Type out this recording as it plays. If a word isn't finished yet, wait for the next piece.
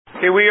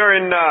Okay, we are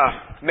in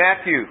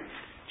Matthew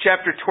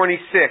chapter 26.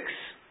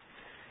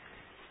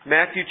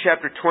 Matthew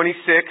chapter 26,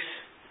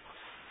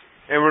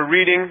 and we're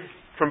reading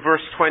from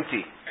verse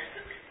 20.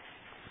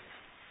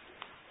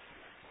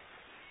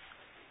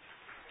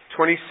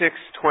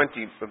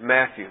 26:20 of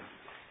Matthew.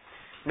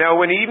 Now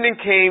when evening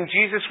came,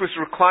 Jesus was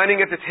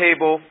reclining at the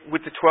table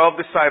with the 12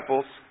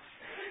 disciples,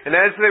 and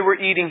as they were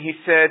eating, he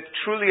said,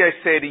 "Truly I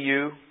say to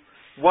you,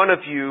 one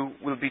of you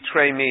will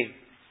betray me."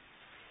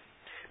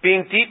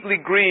 Being deeply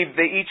grieved,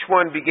 they each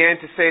one began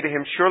to say to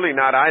him, "Surely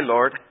not I,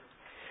 Lord."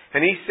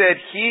 And he said,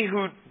 "He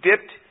who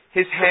dipped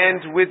his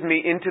hand with me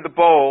into the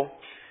bowl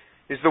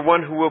is the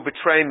one who will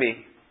betray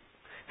me.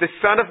 The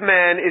Son of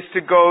Man is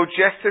to go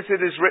just as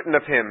it is written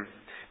of him.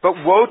 But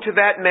woe to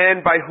that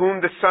man by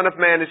whom the Son of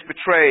Man is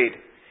betrayed.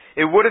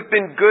 It would have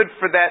been good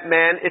for that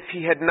man if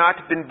he had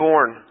not been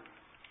born."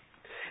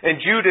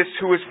 And Judas,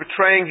 who was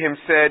betraying him,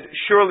 said,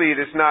 "Surely it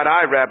is not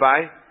I,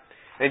 Rabbi."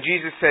 And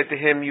Jesus said to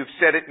him, "You've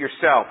said it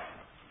yourself."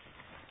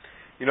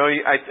 You know,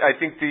 I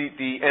think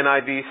the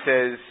NIV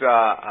says,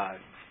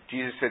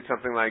 Jesus said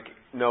something like,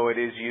 "No, it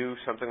is you,"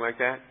 something like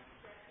that.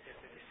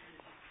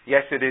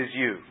 Yes, it is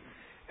you.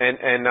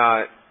 And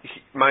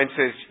mine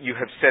says, "You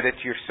have said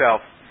it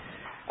yourself."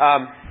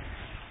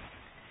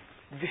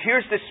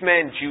 Here's this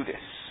man,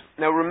 Judas.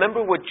 Now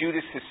remember what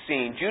Judas has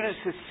seen. Judas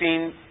has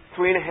seen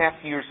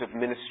 3.5 years of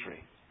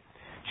ministry.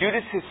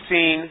 Judas has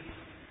seen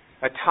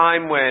a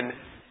time when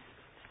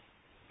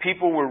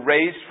people were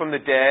raised from the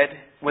dead,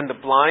 when the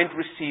blind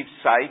received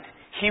sight.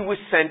 He was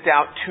sent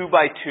out 2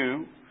 by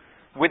 2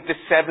 with the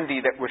 70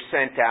 that were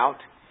sent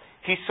out.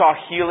 He saw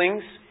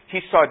healings.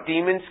 He saw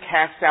demons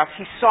cast out.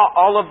 He saw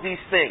all of these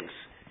things.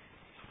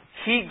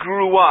 He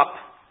grew up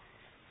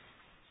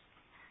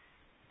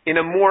in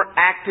a more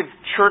active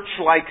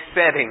church-like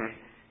setting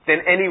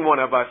than any one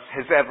of us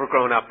has ever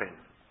grown up in.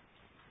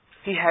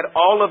 He had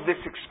all of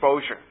this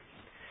exposure.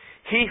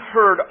 He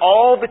heard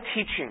all the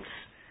teachings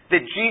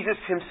that Jesus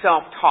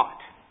himself taught.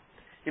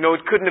 You know,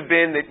 it couldn't have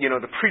been that,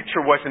 the preacher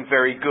wasn't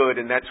very good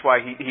and that's why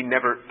he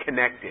never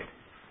connected.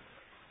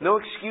 No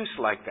excuse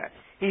like that.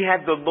 He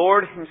had the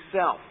Lord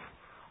himself.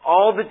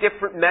 All the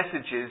different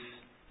messages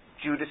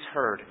Judas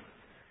heard.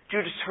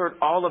 Judas heard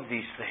all of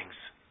these things.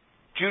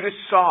 Judas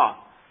saw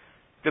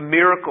the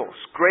miracles,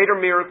 greater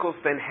miracles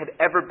than had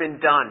ever been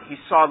done. He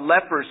saw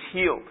lepers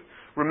healed.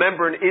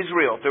 Remember, in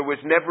Israel, there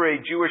was never a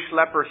Jewish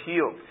leper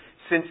healed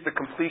since the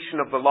completion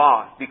of the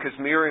law, because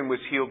Miriam was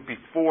healed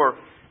before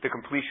the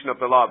completion of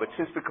the law. But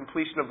since the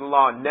completion of the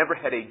law, never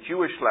had a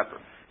Jewish leper.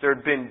 There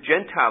had been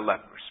Gentile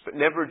lepers, but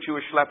never a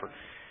Jewish leper.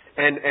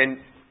 And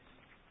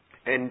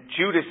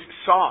Judas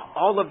saw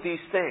all of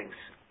these things,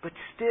 but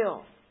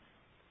still,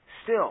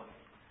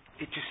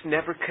 it just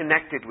never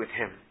connected with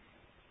him.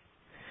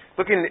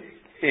 Look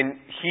in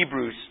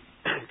Hebrews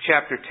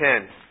chapter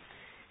 10.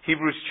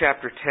 Hebrews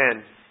chapter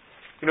 10.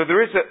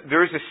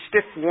 There is a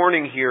stiff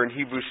warning here in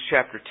Hebrews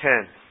chapter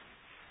 10.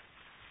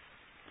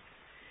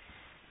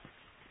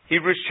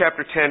 Hebrews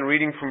chapter 10,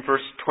 reading from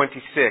verse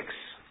 26.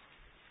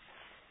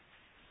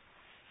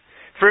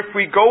 "For if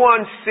we go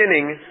on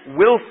sinning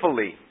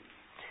willfully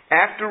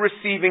after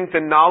receiving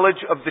the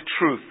knowledge of the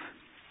truth,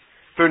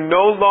 there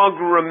no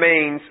longer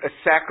remains a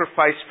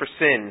sacrifice for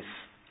sins,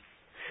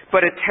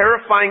 but a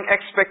terrifying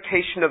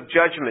expectation of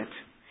judgment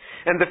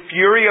and the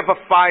fury of a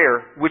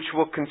fire which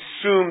will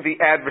consume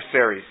the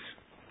adversaries."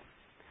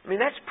 I mean,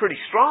 that's pretty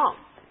strong.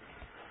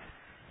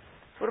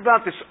 What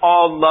about this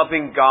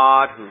all-loving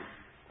God who,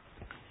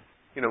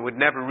 would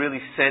never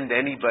really send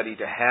anybody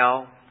to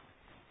hell?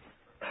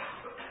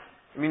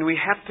 I mean, we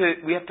have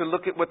to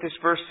look at what this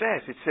verse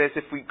says. It says,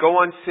 if we go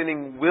on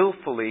sinning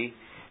willfully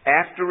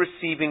after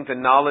receiving the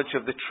knowledge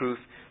of the truth,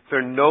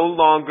 there no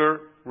longer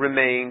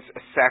remains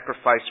a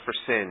sacrifice for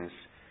sins,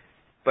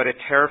 but a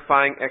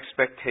terrifying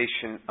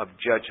expectation of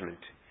judgment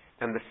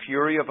and the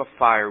fury of a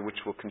fire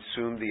which will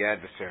consume the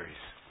adversaries.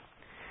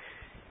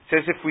 It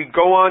says, if we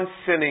go on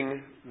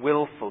sinning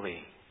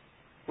willfully.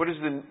 What does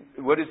the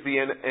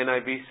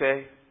NIV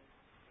say?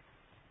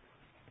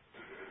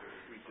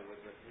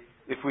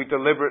 If we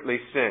deliberately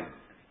sin.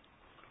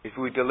 If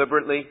we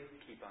deliberately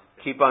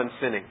keep on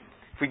sinning.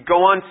 If we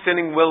go on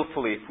sinning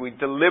willfully, if we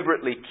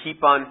deliberately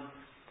keep on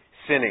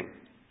sinning.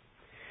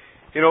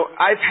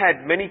 I've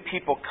had many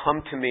people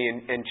come to me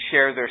and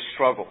share their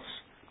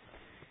struggles.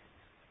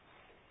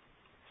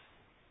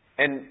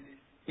 And,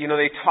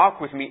 they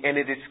talk with me, and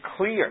it is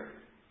clear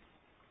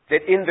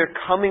that in their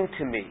coming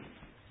to me,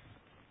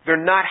 they're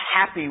not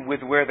happy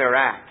with where they're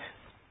at.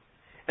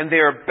 And they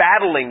are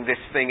battling this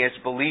thing as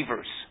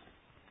believers.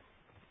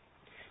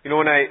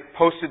 When I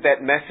posted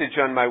that message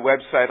on my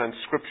website on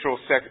scriptural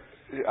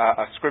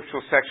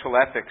sexual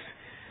ethics,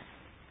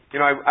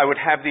 I would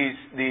have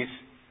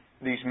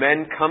these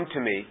men come to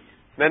me,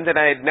 men that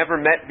I had never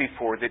met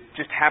before, that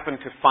just happened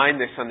to find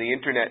this on the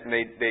internet, and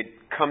they'd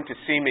come to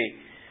see me,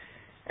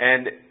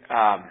 and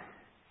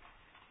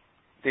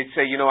they'd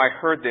say, I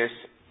heard this,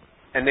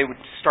 and they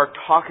would start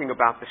talking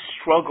about the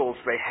struggles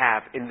they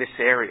have in this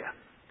area.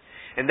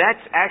 And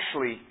that's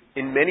actually,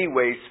 in many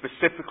ways,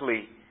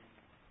 specifically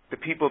the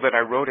people that I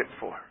wrote it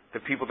for, the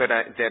people that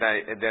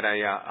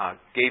I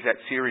gave that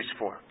series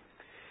for.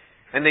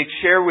 And they'd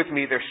share with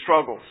me their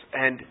struggles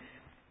and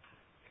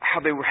how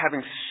they were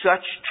having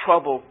such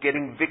trouble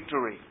getting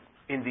victory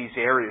in these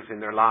areas in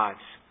their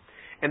lives.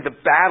 And the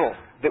battle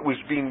that was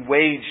being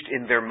waged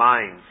in their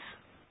minds.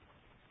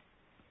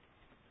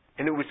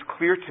 And it was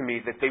clear to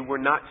me that they were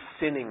not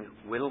sinning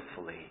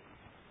willfully.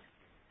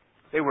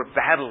 They were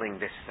battling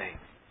this thing.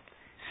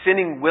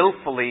 Sinning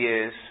willfully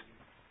is,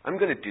 I'm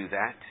going to do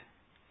that,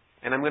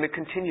 and I'm going to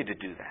continue to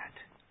do that.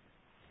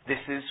 This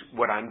is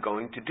what I'm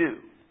going to do.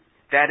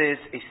 That is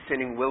a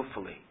sinning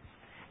willfully.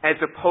 As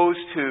opposed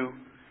to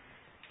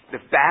the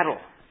battle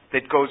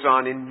that goes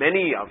on in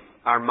many of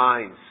our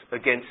minds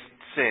against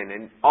sin.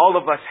 And all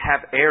of us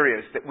have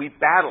areas that we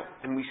battle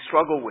and we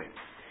struggle with.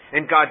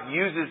 And God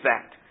uses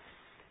that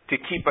to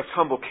keep us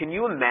humble. Can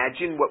you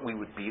imagine what we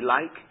would be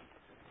like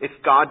if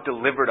God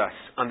delivered us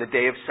on the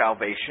day of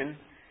salvation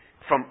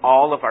from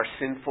all of our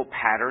sinful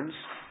patterns?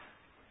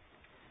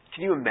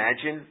 Can you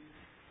imagine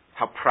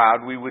how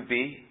proud we would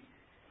be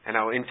and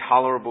how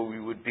intolerable we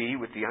would be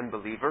with the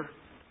unbeliever?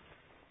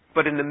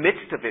 But in the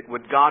midst of it,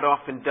 what God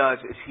often does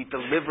is He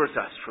delivers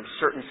us from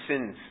certain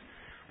sins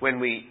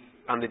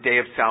on the day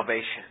of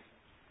salvation.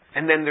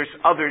 And then there's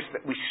others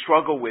that we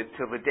struggle with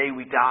till the day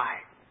we die.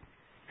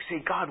 We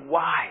say, God,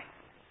 why?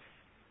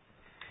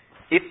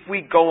 If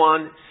we go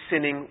on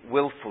sinning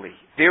willfully.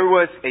 There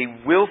was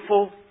a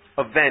willful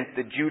event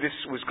that Judas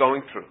was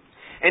going through.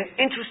 And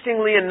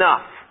interestingly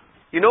enough,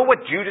 you know what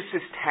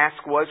Judas's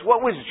task was?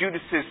 What was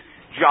Judas's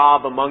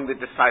job among the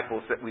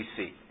disciples that we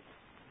see?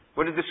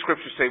 What did the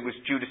scripture say was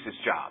Judas's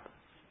job?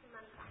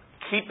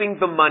 Keeping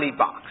the money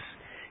box.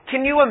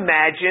 Can you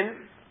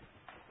imagine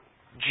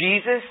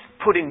Jesus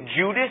putting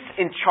Judas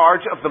in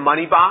charge of the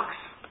money box?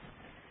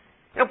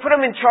 Put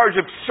him in charge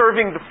of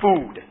serving the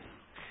food.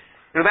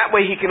 That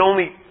way he can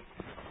only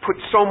put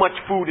so much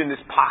food in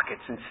his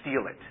pockets and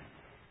steal it.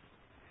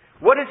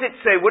 What does it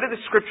say? What did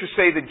the scripture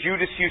say that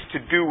Judas used to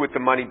do with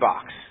the money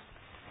box?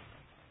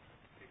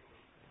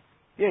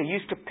 Yeah, he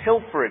used to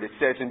pilfer it, it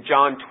says in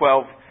John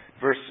 12,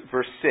 verse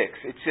 6.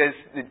 It says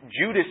that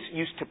Judas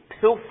used to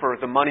pilfer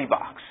the money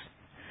box.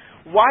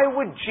 Why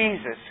would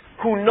Jesus,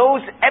 who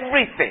knows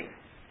everything,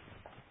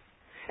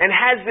 and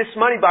has this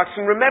money box,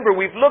 and remember,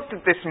 we've looked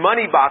at this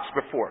money box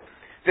before.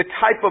 The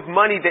type of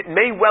money that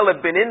may well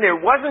have been in there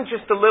wasn't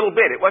just a little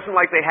bit. It wasn't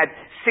like they had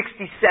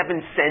 67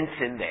 cents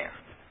in there.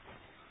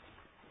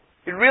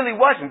 It really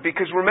wasn't,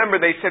 because remember,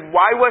 they said,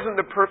 why wasn't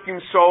the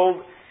perfume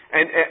sold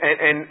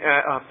and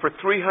for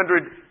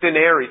 300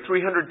 denarii,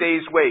 300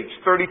 days' wage,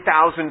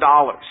 $30,000,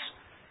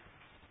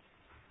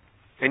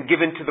 and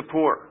given to the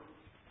poor?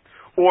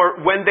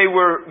 Or when they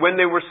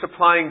were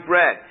supplying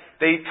bread,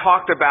 they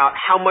talked about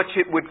how much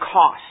it would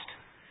cost.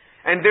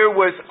 And there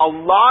was a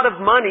lot of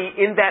money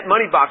in that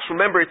money box.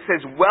 Remember, it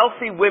says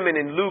wealthy women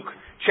in Luke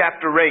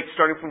chapter 8,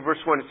 starting from verse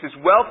 1. It says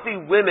wealthy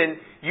women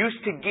used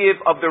to give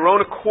of their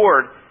own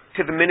accord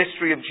to the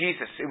ministry of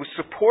Jesus. It was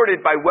supported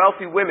by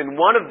wealthy women.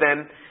 One of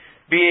them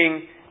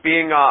being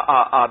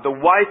the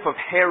wife of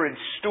Herod's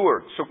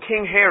steward. So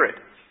King Herod,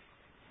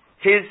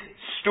 his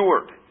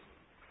steward.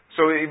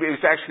 So it was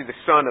actually the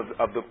son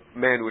of the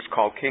man who was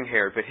called King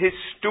Herod. But his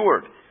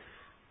steward,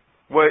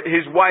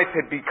 his wife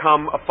had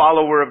become a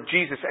follower of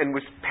Jesus and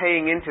was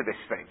paying into this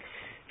thing.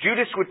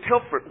 Judas would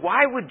pilfer it.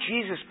 Why would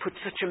Jesus put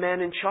such a man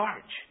in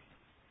charge?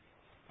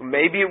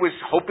 Maybe it was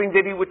hoping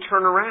that he would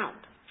turn around.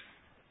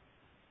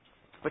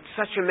 But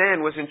such a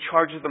man was in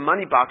charge of the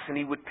money box, and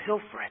he would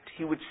pilfer it.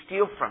 He would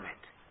steal from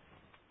it.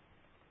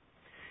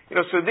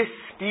 So this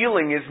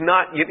stealing is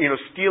not,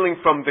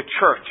 stealing from the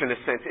church in a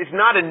sense. It's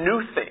not a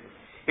new thing.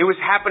 It was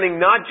happening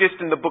not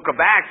just in the book of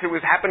Acts. It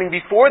was happening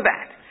before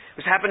that.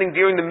 It was happening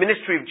during the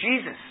ministry of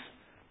Jesus.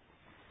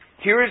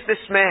 Here is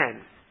this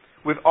man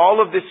with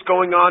all of this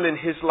going on in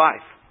his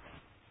life.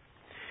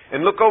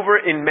 And look over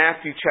in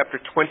Matthew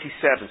chapter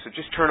 27. So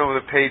just turn over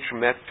the page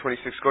from Matthew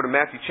 26. Go to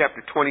Matthew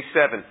chapter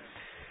 27.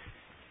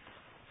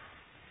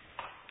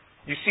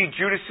 You see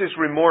Judas's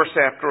remorse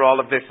after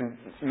all of this in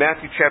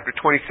Matthew chapter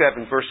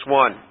 27, verse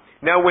 1.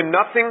 Now when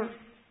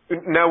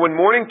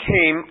morning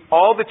came,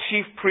 all the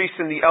chief priests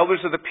and the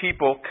elders of the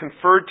people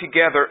conferred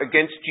together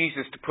against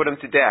Jesus to put him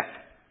to death.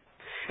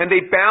 And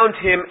they bound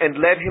him and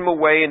led him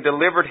away and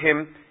delivered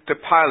him to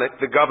Pilate,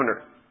 the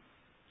governor.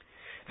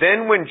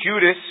 Then when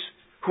Judas,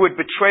 who had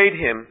betrayed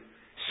him,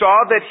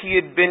 saw that he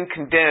had been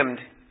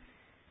condemned,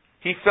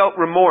 he felt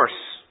remorse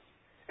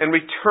and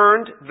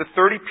returned the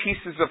 30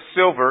 pieces of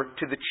silver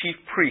to the chief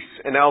priests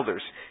and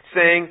elders,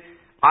 saying,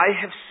 I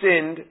have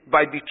sinned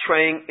by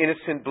betraying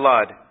innocent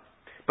blood.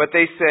 But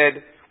they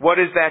said, what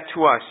is that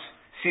to us?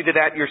 See to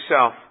that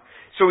yourself.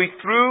 So he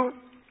threw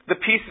the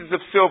pieces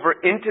of silver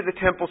into the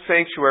temple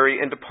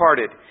sanctuary and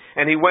departed,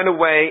 and he went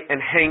away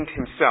and hanged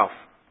himself.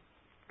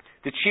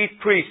 The chief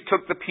priest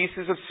took the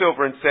pieces of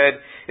silver and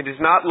said, it is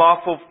not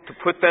lawful to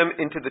put them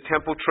into the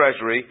temple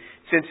treasury,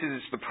 since it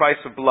is the price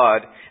of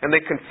blood. And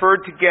they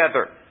conferred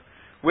together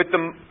with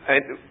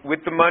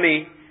the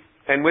money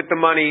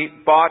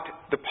bought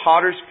the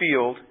potter's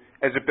field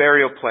as a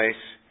burial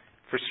place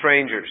for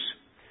strangers.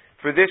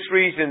 For this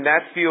reason,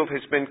 that field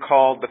has been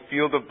called the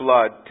field of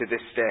blood to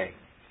this day.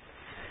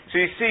 So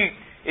you see,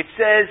 it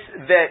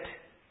says that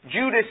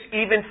Judas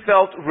even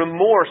felt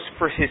remorse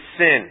for his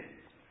sin.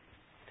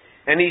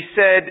 And he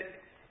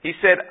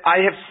said,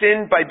 I have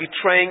sinned by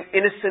betraying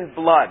innocent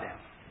blood.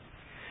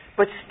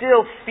 But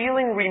still,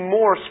 feeling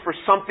remorse for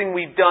something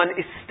we've done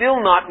is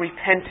still not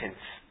repentance.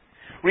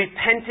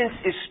 Repentance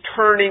is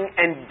turning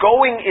and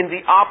going in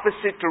the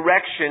opposite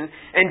direction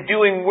and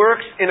doing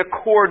works in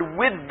accord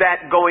with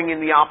that going in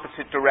the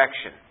opposite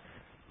direction.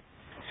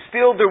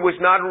 Still, there was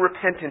not a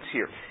repentance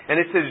here. And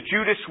it says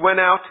Judas went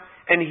out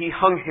and he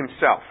hung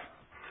himself.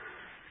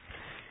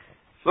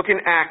 Look in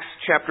Acts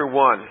chapter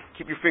 1.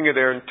 Keep your finger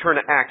there and turn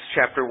to Acts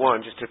chapter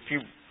 1, just a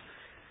few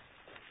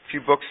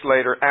books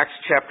later. Acts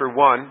chapter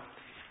 1.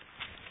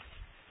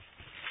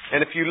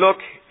 And if you look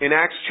in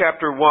Acts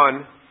chapter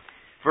 1,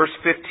 verse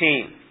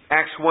 15,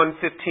 Acts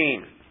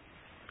 1:15.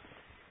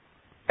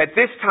 At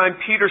this time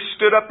Peter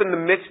stood up in the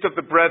midst of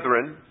the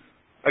brethren.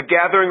 A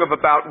gathering of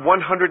about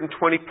 120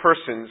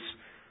 persons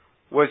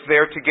was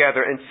there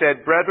together, and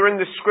said, Brethren,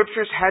 the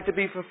scriptures had to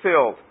be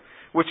fulfilled,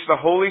 which the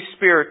Holy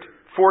Spirit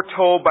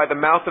foretold by the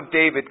mouth of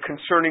David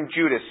concerning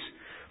Judas,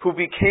 who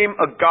became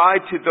a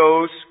guide to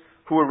those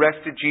who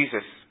arrested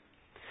Jesus.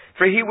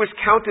 For he was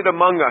counted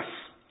among us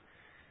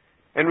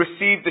and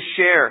received a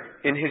share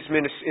in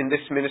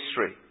this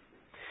ministry.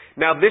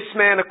 Now this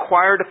man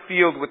acquired a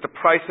field with the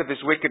price of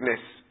his wickedness,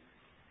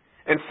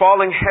 and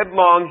falling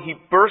headlong, he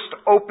burst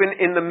open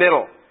in the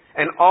middle,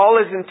 and all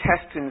his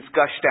intestines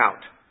gushed out.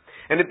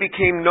 And it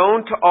became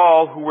known to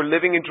all who were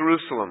living in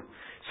Jerusalem,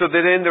 so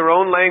that in their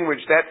own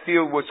language that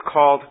field was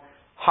called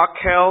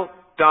Hakel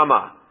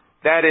Dama,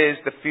 that is,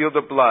 the field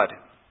of blood.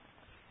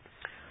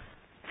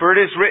 For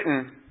it is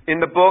written in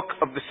the book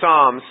of the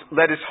Psalms,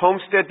 Let his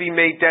homestead be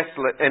made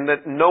desolate, and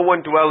let no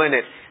one dwell in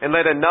it, and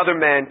let another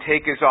man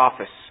take his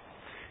office.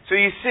 So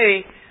you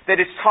see that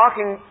it's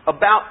talking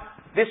about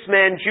this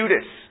man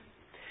Judas.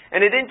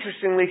 And it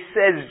interestingly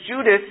says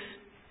Judas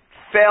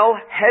fell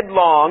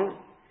headlong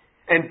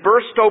and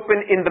burst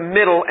open in the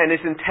middle and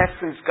his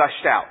intestines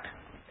gushed out.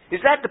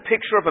 Is that the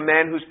picture of a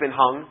man who's been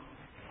hung?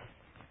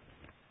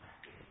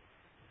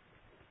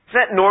 Does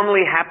that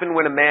normally happen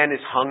when a man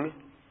is hung?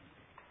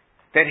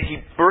 That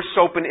he bursts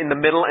open in the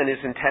middle and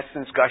his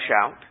intestines gush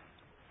out?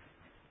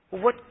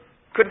 Well, what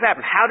could have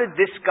happened? How did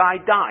this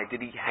guy die? Did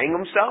he hang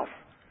himself?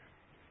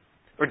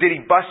 Or did he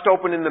bust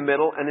open in the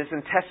middle and his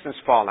intestines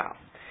fall out?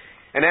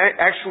 And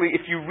actually,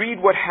 if you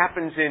read what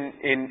happens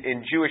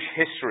in Jewish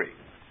history,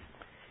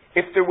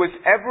 if there was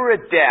ever a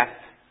death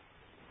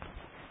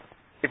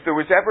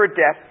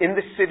in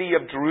the city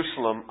of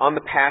Jerusalem on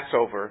the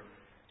Passover,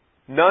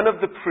 none of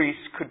the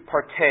priests could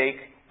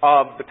partake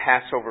of the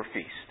Passover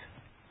feast.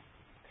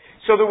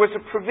 So there was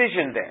a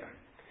provision there.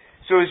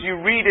 So as you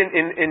read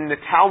in the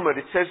Talmud,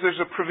 it says there's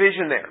a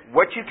provision there.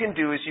 What you can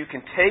do is you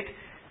can take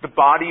the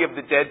body of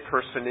the dead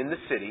person in the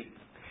city,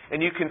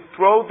 and you can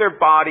throw their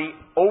body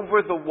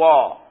over the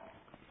wall.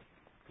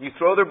 You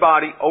throw their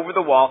body over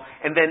the wall,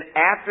 and then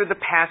after the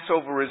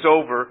Passover is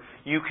over,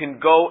 you can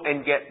go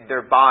and get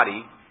their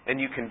body,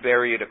 and you can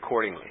bury it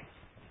accordingly.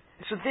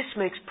 So this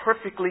makes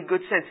perfectly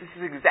good sense.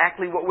 This is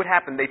exactly what would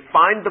happen. They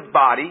find the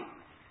body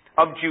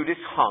of Judas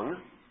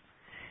hung,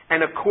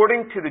 and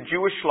according to the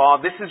Jewish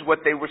law, this is what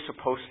they were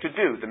supposed to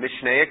do, the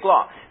Mishnaic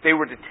law. They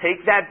were to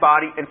take that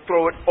body and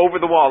throw it over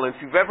the wall. And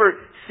if you've ever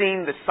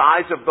seen the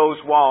size of those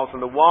walls,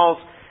 and the walls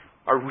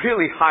are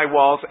really high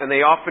walls, and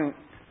they often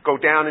go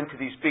down into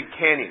these big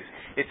canyons.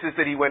 It says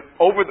that he went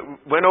over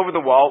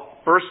the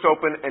wall, burst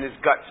open, and his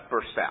guts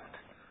burst out.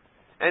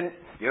 And,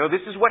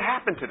 this is what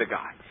happened to the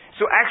guy.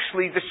 So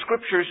actually,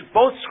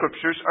 both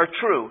scriptures are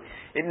true.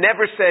 It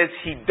never says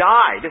he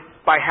died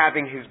by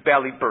having his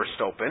belly burst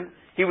open.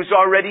 He was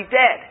already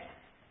dead.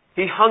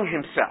 He hung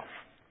himself.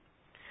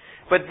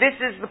 But this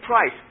is the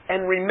price.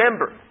 And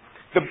remember,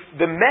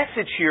 the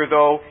message here,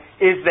 though,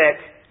 is that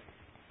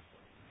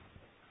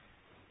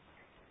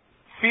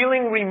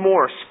feeling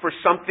remorse for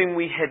something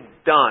we had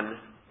done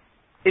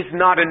is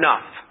not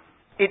enough.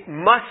 It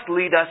must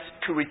lead us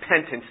to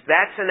repentance.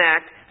 That's an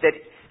act that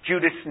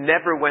Judas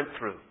never went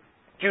through.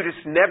 Judas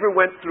never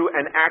went through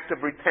an act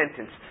of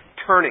repentance,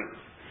 turning.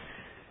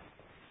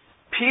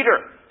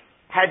 Peter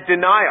had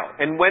denial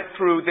and went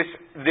through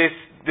this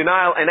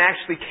denial and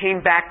actually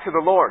came back to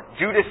the Lord.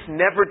 Judas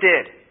never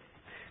did.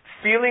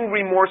 Feeling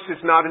remorse is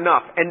not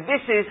enough. And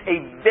this is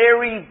a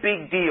very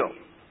big deal.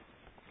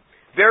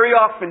 Very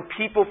often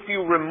people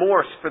feel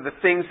remorse for the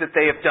things that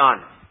they have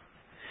done.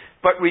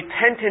 But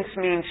repentance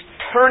means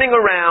turning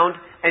around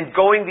and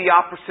going the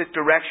opposite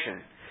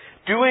direction.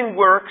 Doing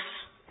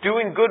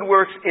good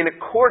works in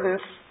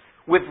accordance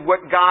with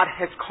what God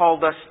has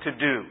called us to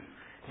do.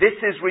 This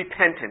is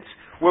repentance,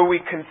 where we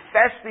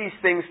confess these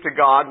things to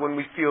God when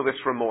we feel this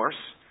remorse,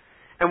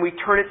 and we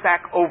turn it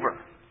back over.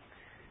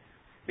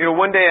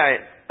 One day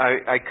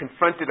I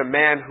confronted a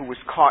man who was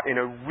caught in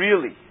a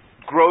really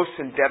gross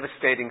and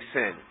devastating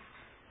sin.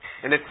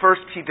 And at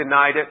first he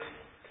denied it.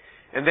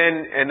 And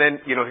then,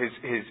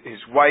 his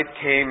wife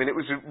came, and it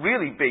was a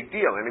really big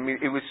deal. And I mean,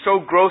 it was so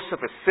gross of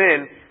a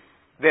sin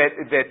that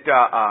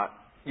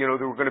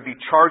there were going to be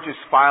charges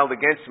filed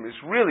against him. It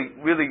was really,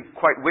 really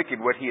quite wicked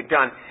what he had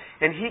done.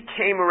 And he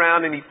came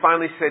around and he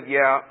finally said,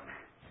 yeah,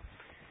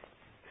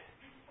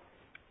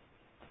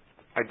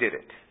 I did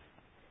it.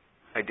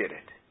 I did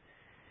it.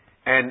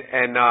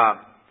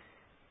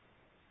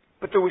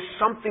 But there was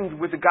something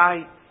where the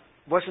guy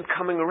wasn't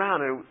coming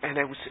around,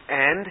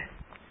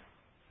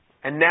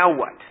 and now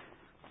what?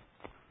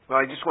 Well,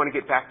 I just want to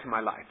get back to my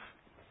life.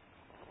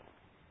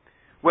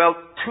 Well,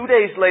 2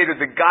 days later,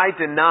 the guy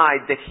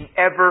denied that he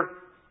ever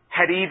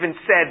had even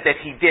said that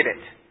he did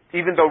it,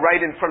 even though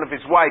right in front of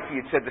his wife he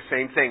had said the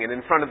same thing, and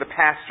in front of the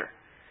pastor.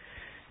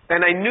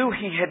 And I knew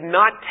he had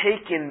not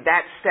taken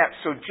that step,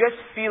 so just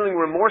feeling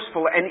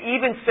remorseful and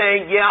even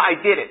saying, yeah, I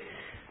did it.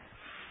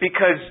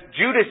 Because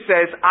Judas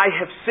says, I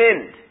have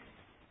sinned.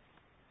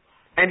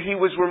 And he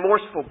was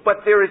remorseful.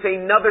 But there is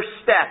another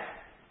step.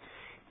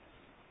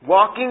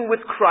 Walking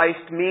with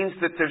Christ means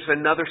that there's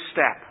another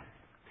step.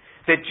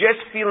 That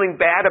just feeling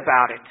bad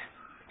about it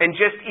and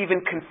just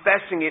even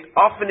confessing it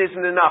often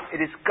isn't enough.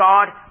 It is,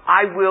 God,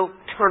 I will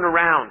turn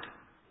around.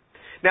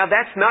 Now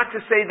that's not to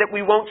say that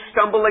we won't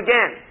stumble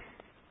again.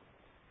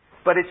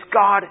 But it's,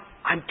 God,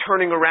 I'm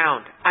turning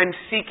around. I'm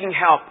seeking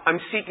help.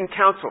 I'm seeking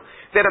counsel.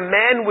 That a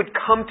man would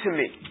come to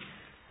me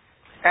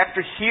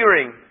after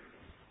hearing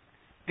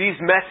these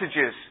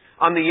messages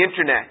on the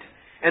internet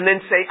and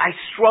then say, I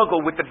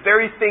struggle with the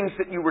very things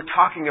that you were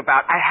talking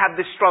about. I have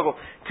this struggle.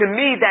 To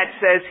me, that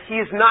says he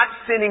is not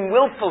sinning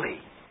willfully.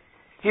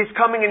 He is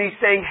coming and he's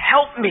saying,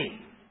 help me.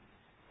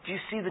 Do you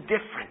see the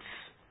difference?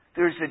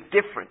 There's a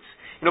difference.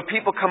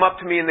 People come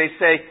up to me and they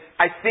say,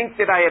 I think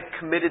that I have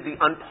committed the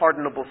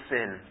unpardonable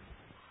sin.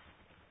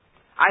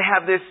 I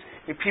have this,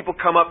 people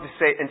come up and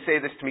say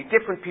this to me,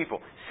 different people,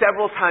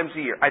 several times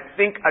a year. I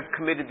think I've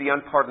committed the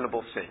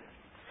unpardonable sin.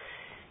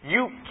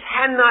 You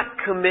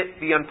cannot commit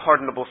the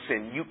unpardonable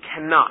sin. You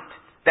cannot.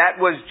 That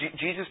was,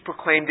 Jesus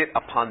proclaimed it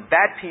upon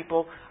that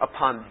people,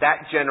 upon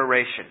that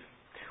generation.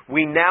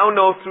 We now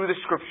know through the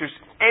Scriptures,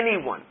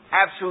 anyone,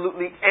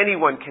 absolutely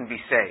anyone can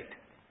be saved.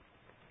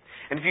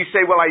 And if you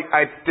say, well,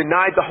 I've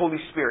denied the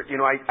Holy Spirit,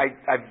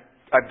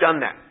 I've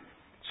done that.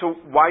 So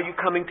why are you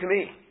coming to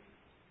me?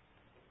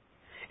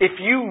 If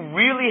you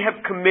really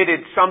have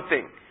committed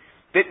something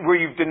where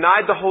you've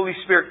denied the Holy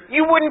Spirit,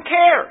 you wouldn't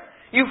care.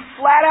 You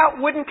flat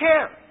out wouldn't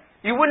care.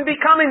 You wouldn't be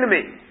coming to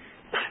me.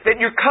 That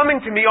you're coming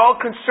to me all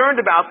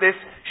concerned about this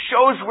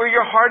shows where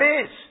your heart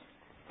is.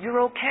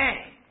 You're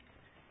okay.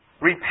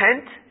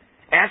 Repent,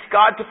 ask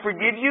God to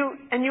forgive you,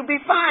 and you'll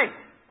be fine.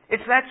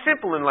 It's that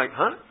simple. And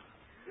huh?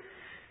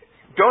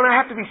 Don't I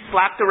have to be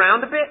slapped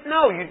around a bit?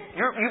 No,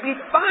 you'll be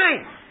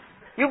fine.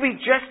 You'll be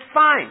just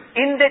fine.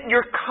 In that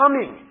you're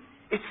coming.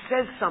 It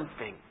says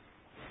something.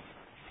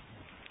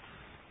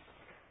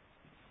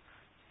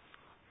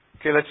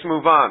 Okay, let's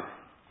move on.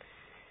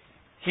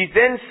 He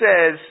then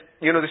says,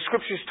 the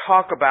Scriptures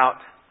talk about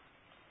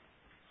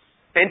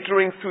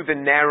entering through the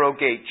narrow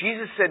gate.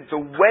 Jesus said, the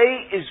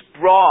way is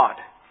broad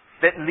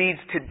that leads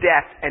to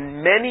death,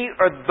 and many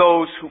are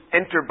those who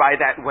enter by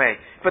that way.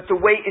 But the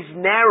way is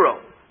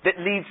narrow that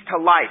leads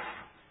to life.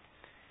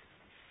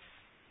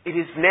 It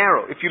is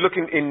narrow. If you look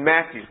in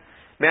Matthew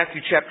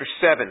chapter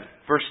 7,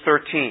 verse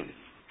 13.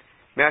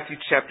 Matthew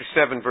chapter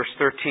 7, verse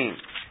 13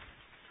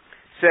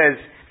 says,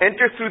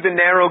 enter through the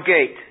narrow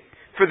gate,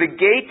 for the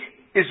gate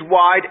is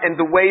wide and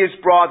the way is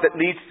broad that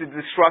leads to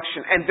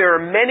destruction, and there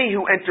are many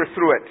who enter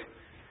through it.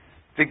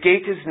 The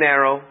gate is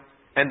narrow,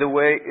 and the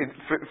way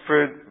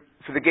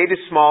for the gate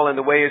is small, and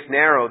the way is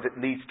narrow that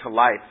leads to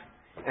life,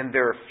 and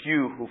there are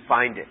few who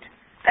find it.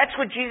 That's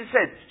what Jesus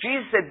said.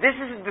 Jesus said, this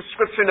is a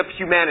description of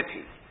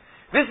humanity.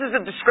 This is a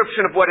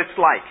description of what it's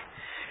like.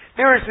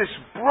 There is this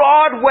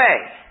broad way,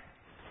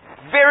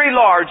 very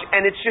large,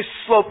 and it's just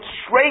sloped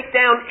straight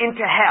down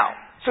into hell.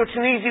 So it's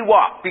an easy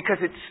walk because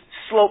it's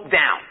sloped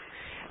down.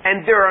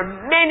 And there are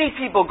many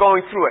people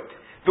going through it.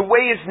 The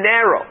way is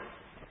narrow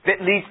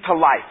that leads to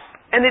life.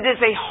 And it is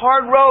a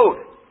hard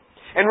road.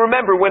 And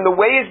remember, when the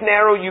way is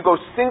narrow, you go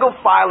single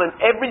file and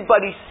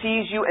everybody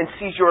sees you and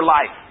sees your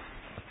life.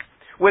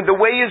 When the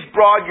way is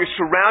broad, you're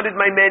surrounded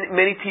by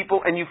many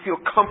people and you feel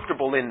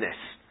comfortable in this.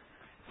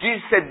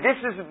 Jesus said,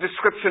 this is a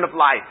description of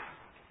life.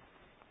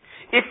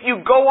 If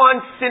you go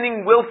on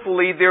sinning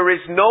willfully, there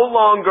is no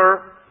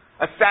longer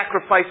a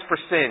sacrifice for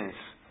sins.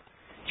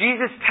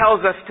 Jesus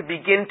tells us to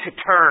begin to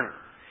turn.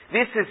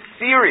 This is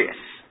serious,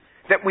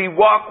 that we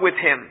walk with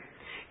Him.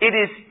 It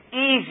is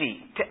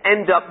easy to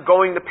end up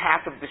going the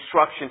path of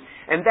destruction,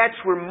 and that's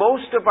where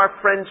most of our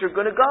friends are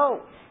going to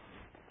go.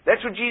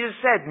 That's what Jesus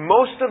said.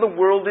 Most of the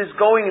world is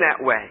going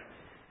that way.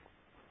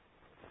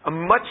 A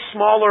much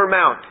smaller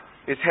amount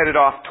is headed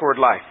off toward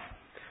life.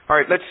 All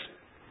right, let's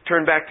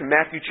turn back to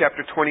Matthew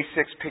chapter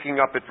 26, picking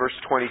up at verse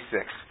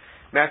 26.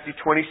 Matthew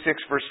 26,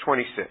 verse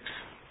 26.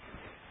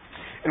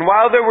 And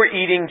while they were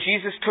eating,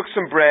 Jesus took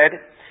some bread,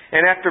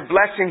 and after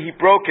blessing, He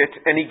broke it,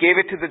 and He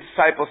gave it to the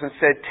disciples and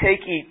said,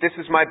 take, eat, this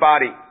is my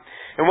body.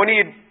 And when He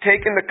had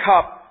taken the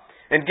cup,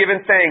 And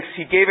given thanks,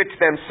 he gave it to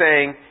them,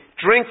 saying,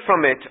 "Drink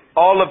from it,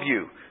 all of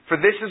you, for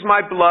this is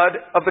my blood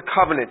of the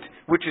covenant,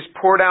 which is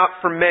poured out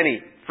for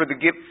many for the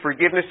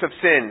forgiveness of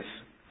sins.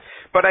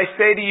 But I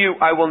say to you,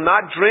 I will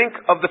not drink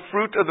of the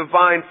fruit of the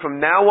vine from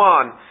now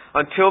on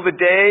until the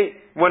day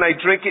when I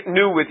drink it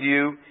new with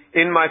you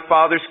in my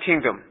Father's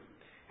kingdom."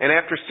 And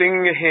after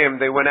singing a hymn,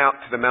 they went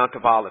out to the Mount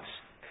of Olives.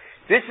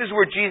 This is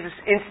where Jesus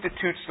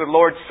institutes the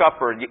Lord's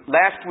Supper.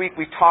 Last week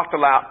we talked a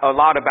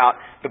lot about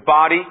the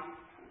body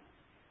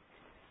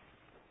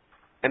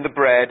and the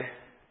bread,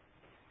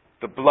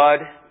 the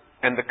blood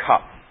and the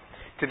cup.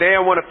 Today I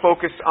want to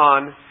focus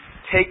on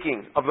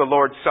taking of the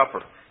Lord's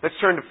Supper. Let's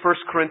turn to 1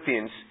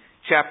 Corinthians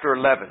chapter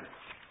 11.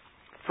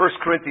 1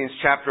 Corinthians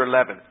chapter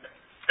 11.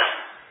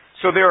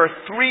 So there are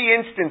three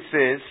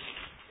instances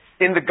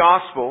in the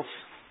Gospels.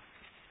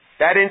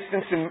 That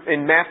instance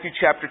in Matthew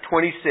chapter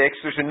 26.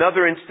 There's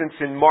another instance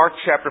in Mark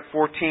chapter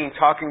 14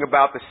 talking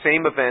about the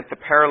same event, the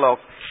parallel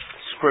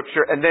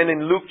scripture. And then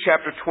in Luke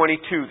chapter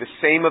 22, the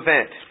same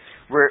event,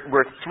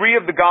 where three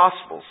of the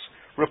Gospels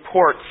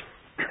report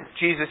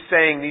Jesus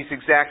saying these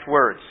exact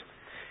words.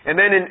 And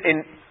then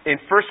in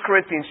 1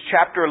 Corinthians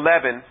chapter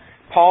 11,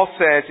 Paul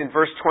says in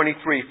verse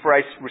 23, "For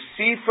I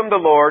received from the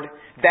Lord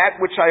that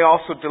which I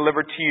also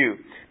delivered to you,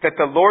 that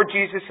the Lord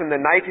Jesus in the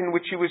night in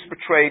which he was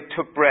betrayed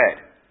took bread.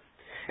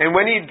 And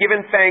when he had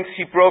given thanks,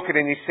 he broke it,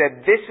 and he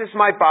said, 'This is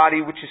my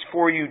body, which is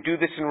for you. Do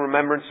this in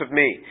remembrance of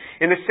me.'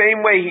 In the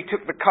same way, he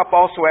took the cup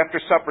also after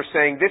supper,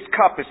 saying, 'This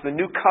cup is the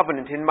new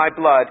covenant in my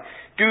blood.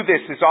 Do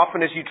this as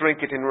often as you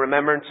drink it in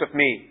remembrance of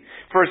me.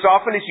 For as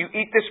often as you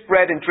eat this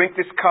bread and drink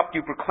this cup,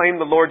 you proclaim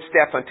the Lord's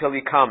death until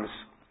he comes.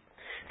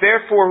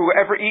 Therefore,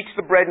 whoever eats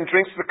the bread and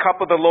drinks the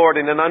cup of the Lord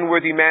in an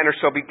unworthy manner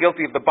shall be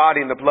guilty of the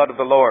body and the blood of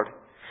the Lord.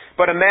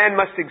 But a man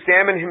must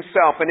examine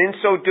himself, and in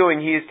so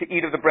doing he is to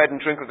eat of the bread and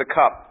drink of the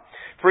cup.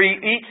 For he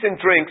eats and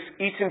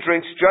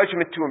drinks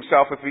judgment to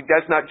himself if he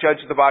does not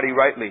judge the body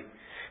rightly.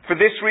 For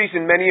this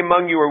reason many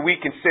among you are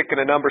weak and sick, and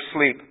a number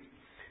sleep.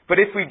 But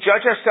if we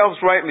judge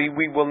ourselves rightly,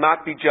 we will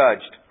not be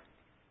judged.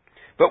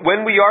 But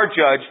when we are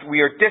judged,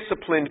 we are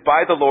disciplined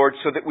by the Lord,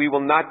 so that we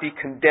will not be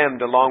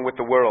condemned along with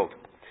the world.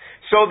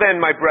 So then,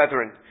 my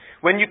brethren,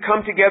 when you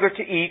come together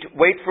to eat,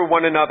 wait for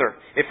one another.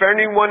 If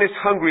anyone is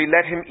hungry,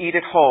 let him eat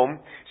at home,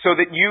 so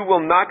that you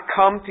will not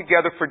come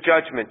together for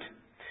judgment.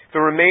 The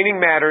remaining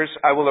matters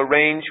I will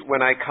arrange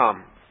when I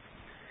come."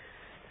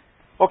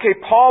 Okay,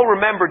 Paul,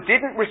 remember,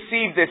 didn't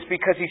receive this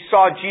because he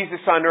saw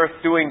Jesus on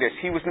earth doing this.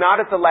 He was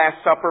not at the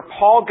Last Supper.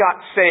 Paul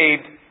got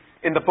saved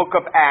in the book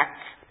of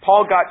Acts.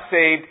 Paul got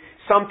saved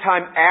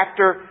sometime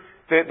after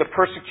the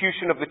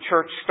persecution of the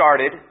church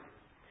started.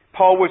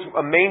 Paul was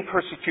a main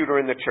persecutor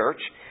in the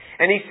church.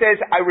 And he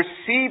says, "I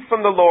received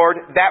from the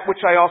Lord that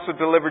which I also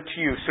delivered to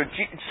you."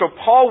 So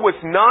Paul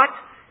was not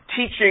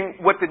teaching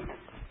what the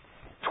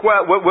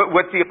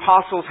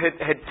apostles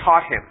had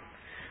taught him.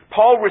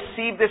 Paul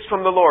received this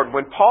from the Lord.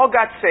 When Paul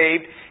got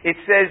saved, it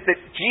says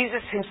that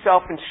Jesus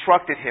himself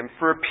instructed him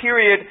for a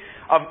period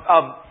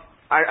of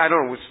I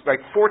don't know, it was like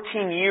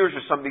 14 years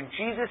or something.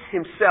 Jesus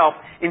himself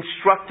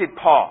instructed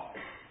Paul.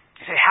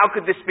 You say, how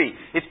could this be?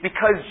 It's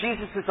because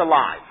Jesus is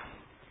alive.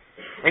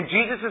 And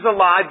Jesus is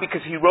alive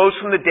because he rose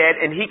from the dead,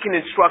 and he can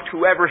instruct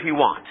whoever he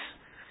wants.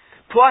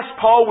 Plus,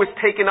 Paul was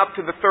taken up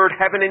to the third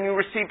heaven, and he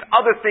received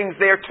other things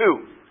there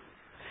too.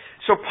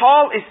 So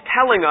Paul is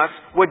telling us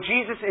what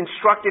Jesus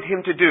instructed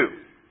him to do.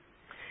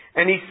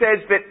 And he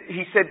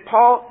said,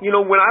 "Paul,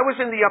 when I was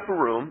in the upper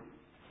room,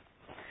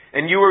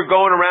 and you were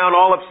going around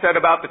all upset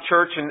about the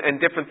church and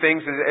different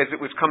things as it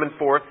was coming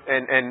forth,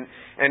 and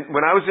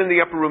when I was in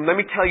the upper room, let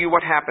me tell you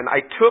what happened.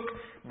 I took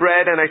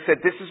bread and I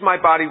said, 'This is my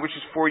body which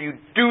is for you.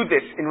 Do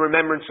this in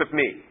remembrance of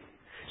me.'"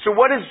 So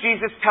what does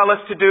Jesus tell us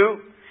to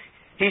do?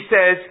 He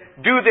says,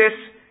 "Do this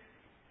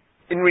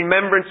in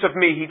remembrance of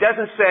me." He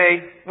doesn't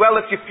say, "Well,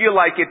 if you feel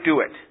like it,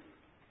 do it."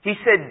 He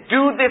said,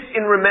 "Do this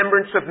in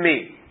remembrance of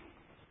me."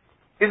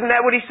 Isn't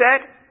that what he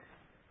said?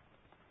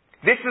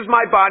 "This is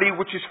my body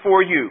which is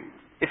for you.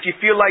 If you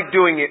feel like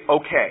doing it,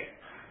 okay.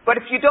 But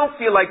if you don't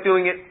feel like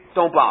doing it,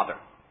 don't bother."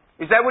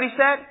 Is that what he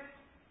said?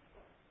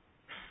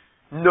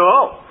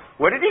 No.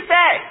 What did he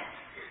say?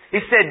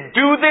 He said,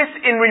 "Do this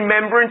in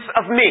remembrance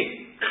of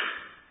me."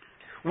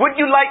 Would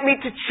you like me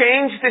to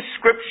change this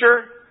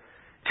scripture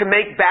to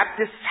make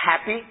Baptists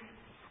happy?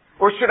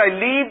 Or should I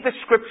leave the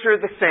scripture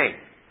the same?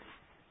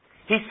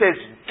 He says,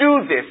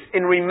 "Do this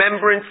in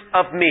remembrance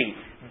of me."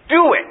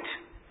 Do it.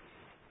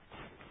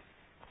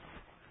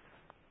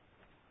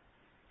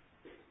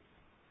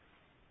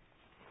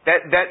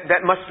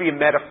 That must be a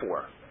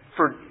metaphor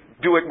for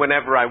do it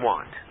whenever I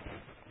want.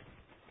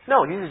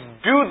 No, he says,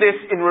 "Do this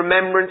in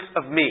remembrance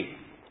of me."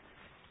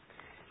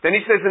 Then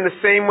he says, "In the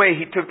same way,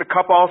 he took the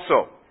cup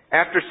also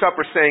after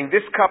supper, saying,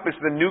 'This cup is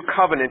the new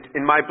covenant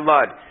in my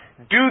blood.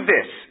 Do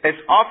this as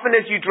often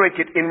as you drink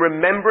it in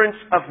remembrance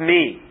of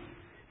me.'"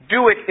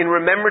 Do it in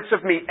remembrance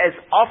of me as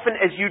often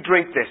as you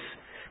drink this.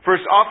 For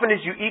as often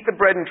as you eat the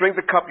bread and drink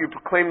the cup, you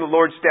proclaim the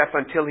Lord's death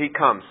until he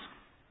comes.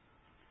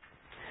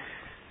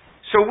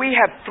 So we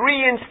have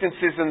three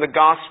instances in the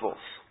Gospels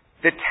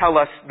that tell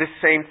us this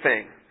same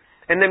thing.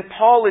 And then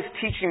Paul is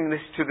teaching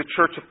this to the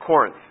church of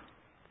Corinth.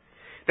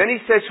 Then he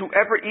says,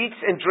 whoever eats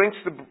and drinks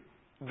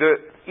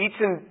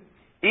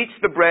eats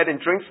the bread and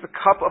drinks the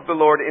cup of the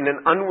Lord in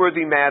an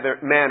unworthy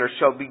manner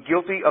shall be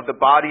guilty of the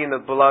body and the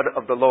blood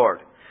of the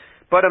Lord.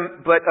 But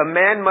a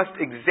man must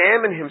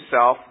examine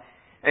himself,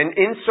 and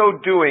in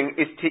so doing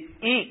is to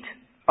eat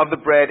of the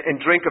bread and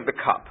drink of the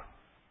cup.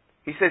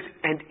 He says,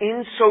 and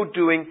in so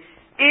doing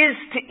is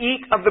to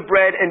eat of the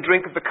bread and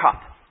drink of the cup.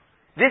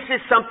 This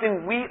is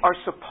something we are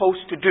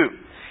supposed to do.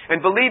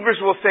 And believers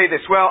will say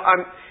this, well,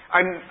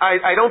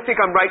 I don't think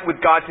I'm right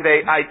with God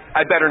today.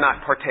 I better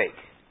not partake.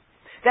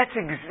 That's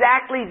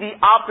exactly the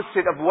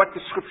opposite of what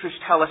the Scriptures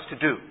tell us to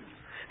do.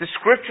 The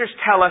Scriptures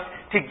tell us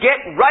to get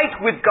right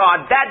with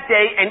God that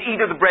day and eat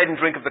of the bread and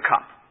drink of the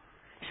cup.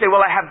 You say,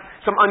 well, I have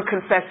some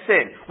unconfessed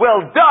sin.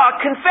 Well,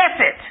 confess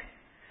it.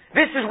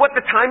 This is what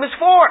the time is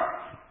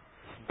for.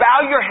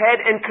 Bow your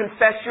head and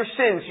confess your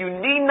sins. You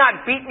need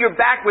not beat your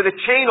back with a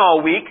chain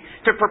all week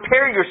to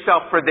prepare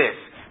yourself for this.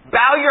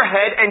 Bow your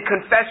head and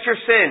confess your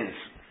sins.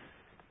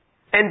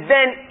 And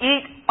then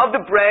eat of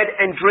the bread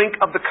and drink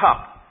of the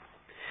cup.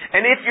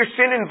 And if your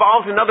sin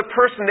involves another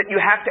person that you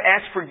have to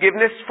ask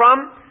forgiveness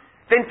from,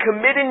 then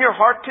commit in your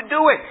heart to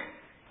do it.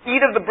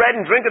 Eat of the bread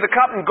and drink of the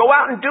cup and go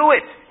out and do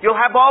it. You'll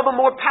have all the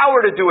more power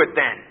to do it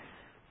then.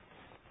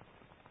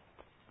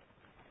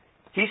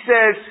 He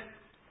says,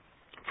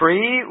 for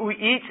he who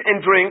eats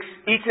and drinks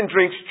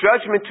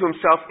judgment to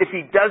himself if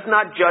he does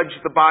not judge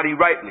the body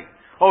rightly.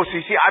 Oh, so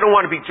you see, I don't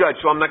want to be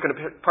judged, so I'm not going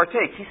to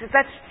partake. He says,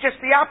 that's just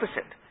the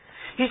opposite.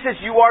 He says,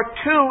 you are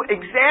to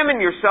examine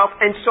yourself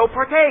and so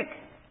partake.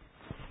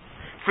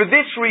 For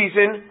this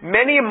reason,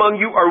 many among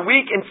you are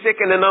weak and sick,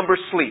 and a number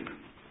sleep.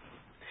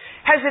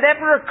 Has it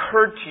ever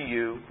occurred to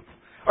you,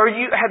 or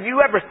have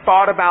you ever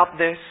thought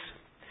about this?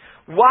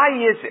 Why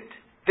is it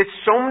that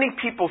so many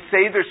people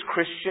say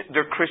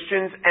they're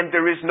Christians and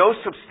there is no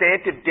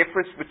substantive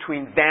difference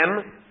between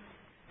them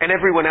and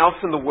everyone else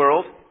in the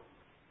world?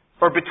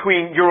 Or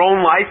between your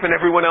own life and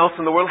everyone else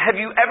in the world? Have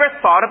you ever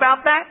thought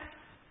about that?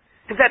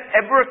 Has that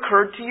ever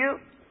occurred to you?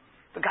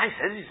 The guy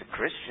says he's a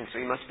Christian, so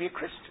he must be a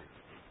Christian.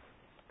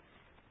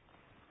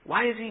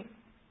 Why is he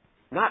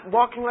not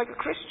walking like a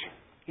Christian?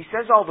 He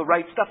says all the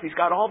right stuff. He's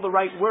got all the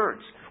right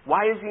words.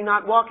 Why is he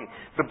not walking?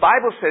 The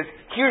Bible says,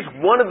 here's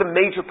one of the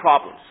major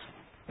problems.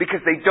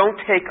 Because they don't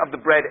take of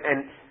the bread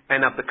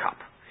and of the cup.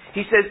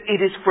 He says, it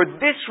is for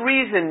this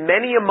reason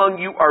many among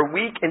you are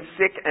weak and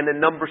sick, and a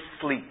number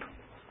sleep.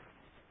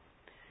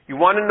 You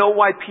want to know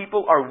why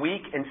people are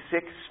weak and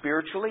sick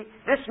spiritually?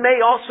 This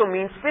may also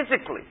mean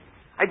physically.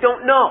 I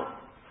don't know.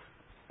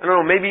 I don't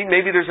know,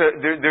 maybe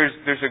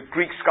there's a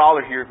Greek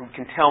scholar here who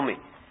can tell me.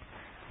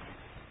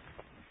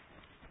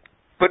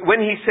 But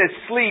when he says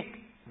sleep,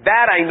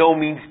 that I know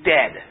means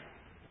dead.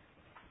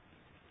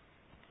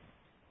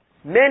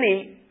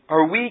 Many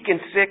are weak and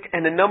sick,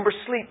 and a number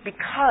sleep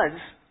because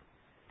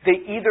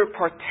they either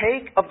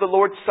partake of the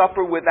Lord's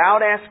Supper without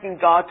asking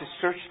God to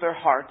search their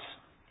hearts,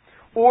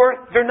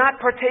 or they're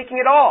not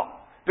partaking at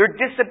all. They're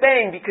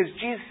disobeying because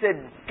Jesus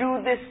said,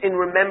 do this in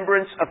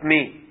remembrance of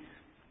me.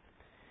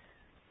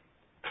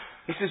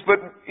 He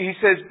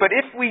says, but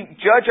if we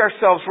judge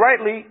ourselves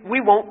rightly, we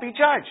won't be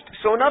judged.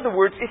 So in other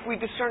words, if we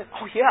discern,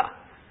 oh yeah,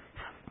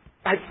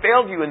 I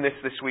failed you in this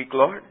week,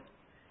 Lord.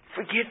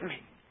 Forgive me.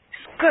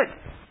 It's good.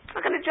 I'm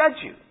not going to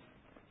judge you.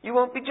 You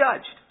won't be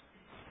judged.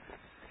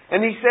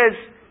 And he says,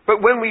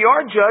 but when we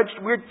are judged,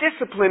 we're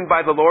disciplined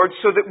by the Lord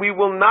so that we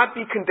will not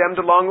be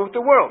condemned along with the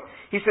world.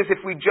 He says,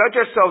 if we judge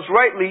ourselves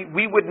rightly,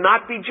 we would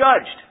not be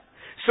judged.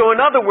 So in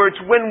other words,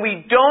 when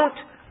we don't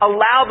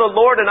allow the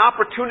Lord an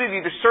opportunity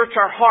to search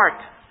our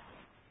heart,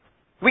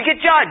 we get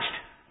judged.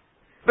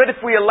 But if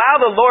we allow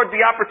the Lord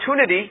the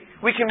opportunity,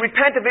 we can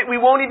repent of it, we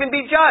won't even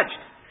be judged.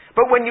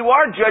 But when you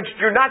are judged,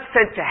 you're not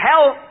sent to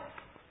hell,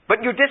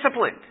 but you're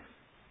disciplined.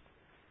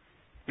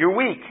 You're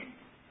weak,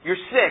 you're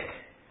sick,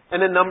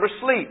 and a number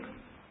sleep.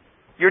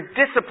 You're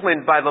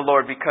disciplined by the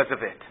Lord because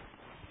of it.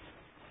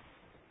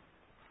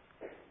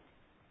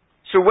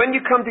 So when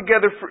you come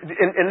together,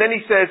 and then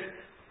he says,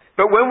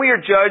 but when we are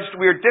judged,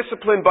 we are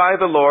disciplined by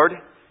the Lord,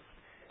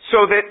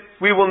 so that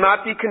we will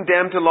not be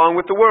condemned along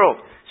with the world.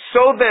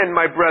 So then,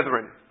 my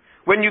brethren,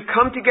 when you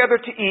come together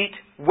to eat,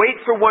 wait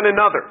for one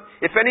another.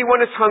 If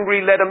anyone is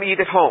hungry, let him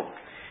eat at home.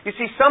 You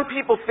see, some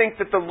people think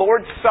that the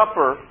Lord's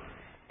Supper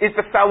is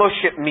the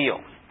fellowship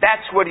meal.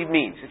 That's what he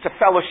means. It's a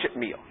fellowship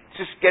meal.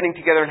 It's just getting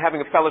together and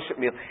having a fellowship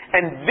meal.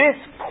 And this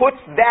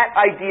puts that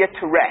idea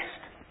to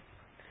rest.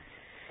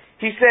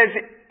 He says,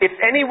 if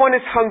anyone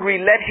is hungry,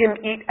 let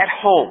him eat at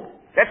home.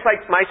 That's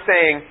like my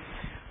saying,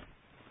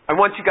 I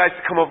want you guys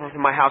to come over to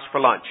my house for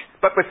lunch.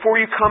 But before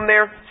you come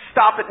there,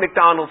 stop at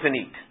McDonald's and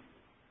eat.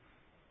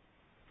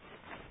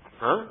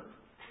 Huh?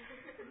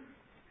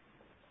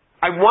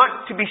 I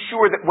want to be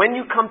sure that when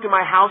you come to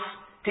my house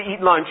to eat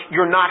lunch,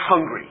 you're not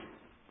hungry.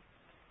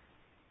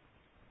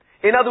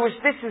 In other words,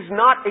 this is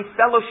not a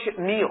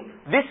fellowship meal.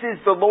 This is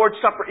the Lord's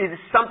Supper. It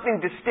is something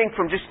distinct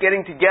from just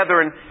getting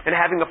together and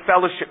having a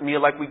fellowship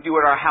meal like we do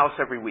at our house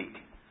every week.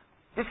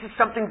 This is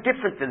something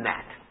different than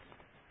that.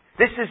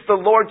 This is the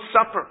Lord's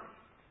Supper.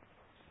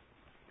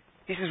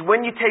 He says,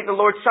 when you take the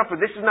Lord's Supper,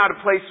 this is not a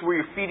place where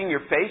you're feeding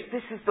your face.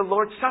 This is the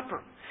Lord's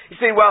Supper. You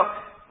say, well,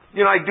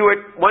 I do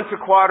it once a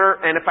quarter,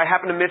 and if I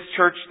happen to miss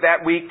church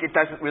that week, it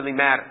doesn't really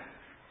matter.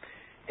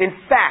 In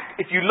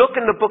fact, if you look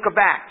in the book of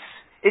Acts,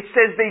 it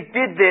says they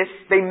did this,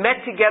 they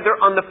met together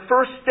on the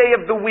first day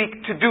of the week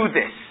to do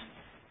this.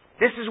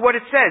 This is what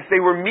it says.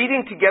 They were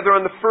meeting together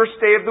on the first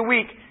day of the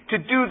week to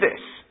do this.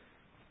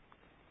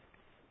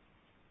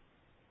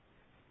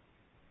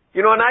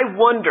 And I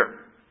wonder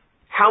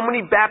how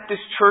many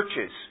Baptist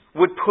churches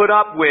would put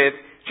up with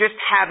just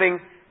having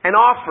an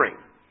offering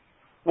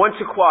once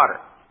a quarter.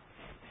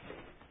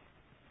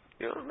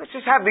 Let's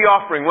just have the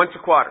offering once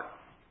a quarter.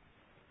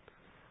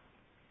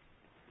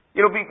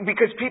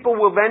 Because people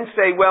will then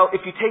say, well, if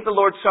you take the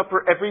Lord's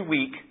Supper every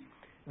week,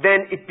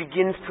 then it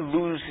begins to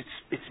lose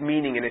its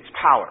meaning and its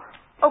power.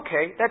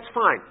 Okay, that's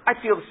fine. I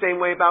feel the same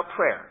way about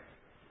prayer.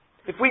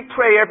 If we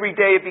pray every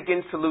day, it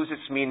begins to lose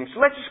its meaning. So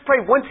let's just pray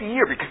once a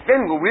year, because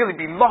then we'll really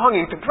be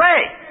longing to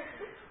pray.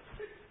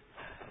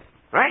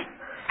 Right?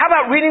 How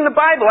about reading the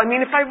Bible?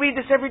 If I read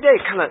this every day,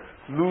 it kind of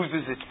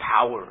loses its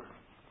power.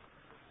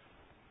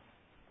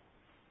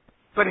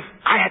 But if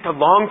I had to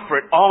long for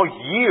it all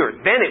year,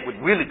 then it would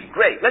really be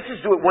great. Let's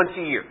just do it once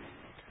a year.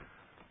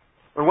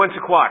 Or once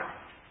a quarter.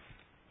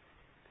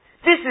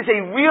 This is a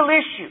real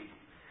issue.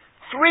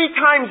 3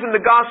 times in the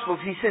Gospels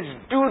he says,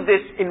 do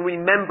this in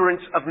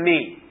remembrance of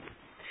me.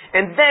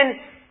 And then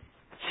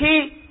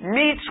he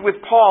meets with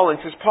Paul and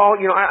says, Paul,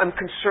 I'm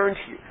concerned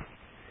here.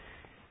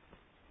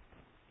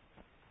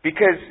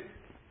 Because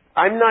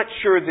I'm not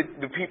sure that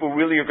the people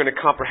really are going to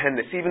comprehend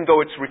this, even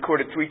though it's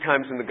recorded 3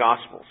 times in the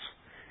Gospels.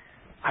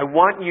 I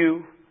want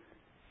you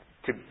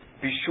to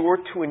be sure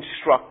to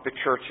instruct the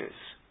churches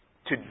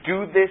to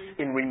do this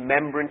in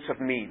remembrance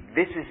of me.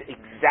 This is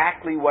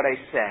exactly what I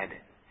said.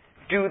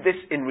 Do this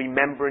in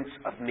remembrance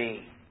of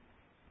me.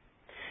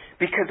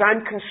 Because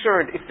I'm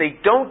concerned if they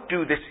don't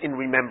do this in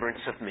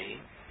remembrance of me,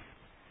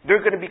 they're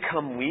going to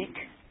become weak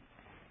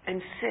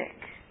and sick.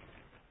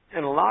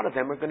 And a lot of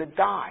them are going to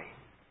die.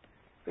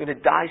 They're going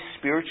to die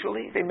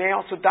spiritually. They may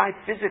also die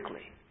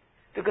physically.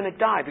 They're going to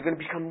die. They're going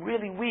to become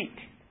really weak.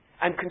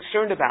 I'm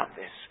concerned about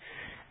this.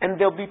 And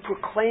they'll be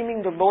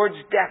proclaiming the Lord's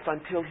death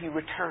until He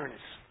returns.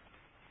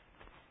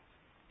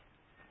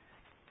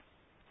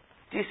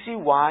 Do you see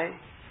why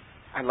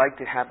I like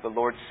to have the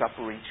Lord's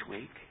Supper each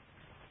week?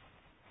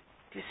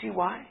 Do you see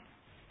why?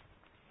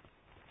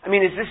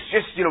 Is this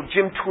just,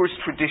 Jim Tour's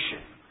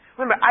tradition?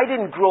 Remember, I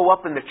didn't grow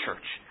up in the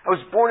church. I was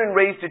born and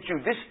raised a Jew.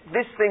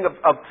 This thing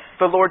of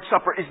the Lord's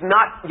Supper is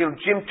not,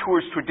 Jim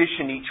Tour's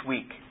tradition each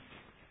week.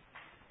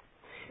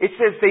 It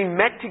says they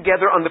met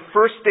together on the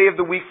first day of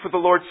the week for the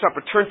Lord's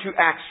Supper. Turn to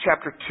Acts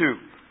chapter 2.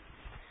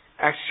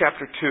 Acts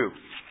chapter 2.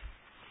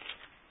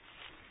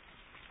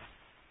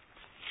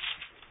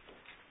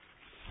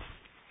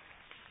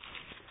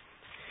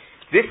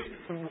 This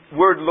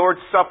word Lord's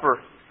Supper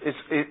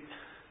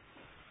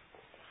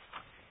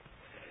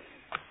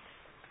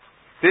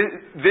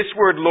this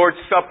word Lord's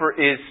Supper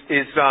is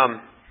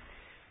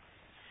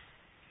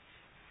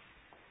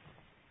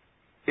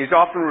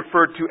often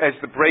referred to as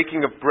the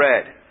breaking of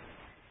bread.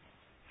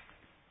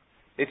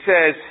 It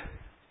says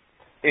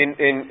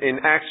in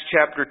Acts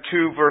chapter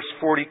 2 verse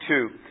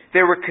 42,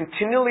 they were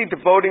continually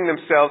devoting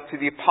themselves to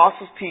the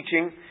apostles'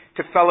 teaching,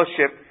 to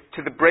fellowship,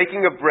 to the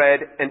breaking of bread,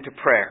 and to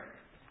prayer.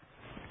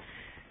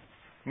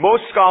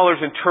 Most scholars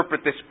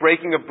interpret this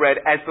breaking of bread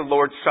as the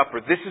Lord's Supper.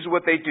 This is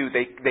what they do.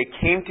 They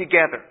came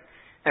together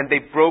and they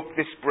broke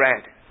this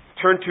bread.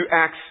 Turn to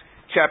Acts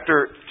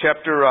chapter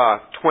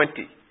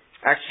 20.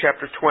 Acts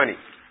chapter 20.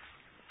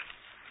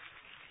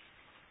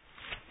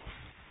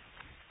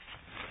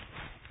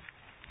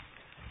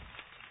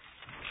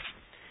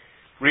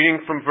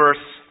 Reading from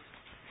verse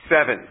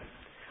 7.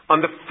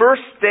 On the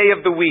first day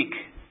of the week,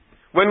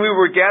 when we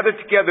were gathered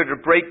together to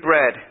break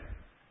bread,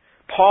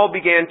 Paul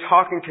began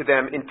talking to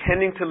them,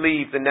 intending to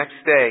leave the next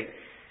day,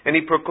 and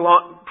he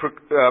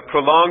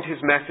prolonged his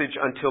message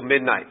until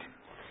midnight.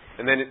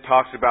 And then it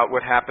talks about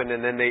what happened,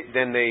 and then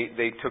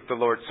they took the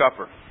Lord's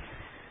Supper.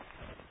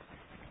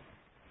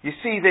 You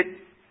see that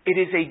it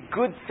is a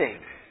good thing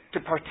to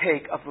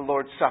partake of the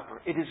Lord's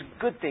Supper. It is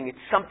a good thing.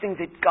 It's something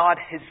that God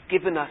has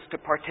given us to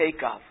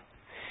partake of.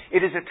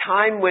 It is a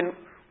time when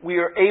we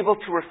are able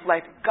to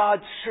reflect, God,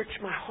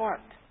 search my heart.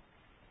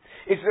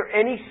 Is there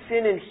any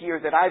sin in here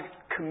that I've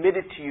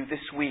committed to you this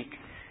week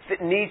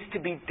that needs to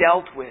be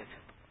dealt with?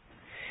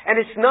 And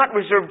it's not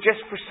reserved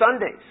just for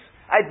Sundays.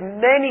 I've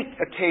many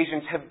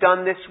occasions have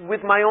done this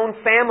with my own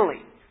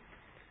family,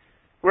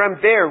 where I'm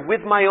there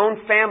with my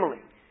own family.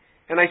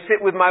 And I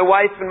sit with my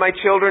wife and my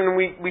children and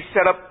we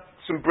set up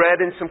some bread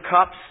and some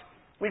cups.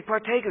 We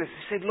partake of this.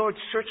 I say, Lord,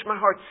 search my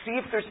heart. See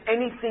if there's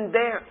anything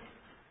there.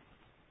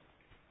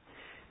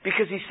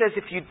 Because He says,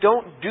 if you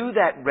don't do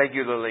that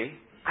regularly,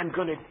 I'm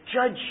going to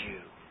judge you.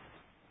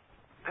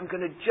 I'm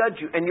going to judge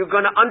you. And you're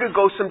going to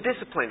undergo some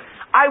discipline.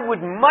 I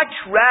would much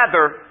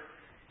rather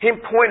Him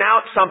point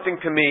out something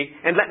to me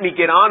and let me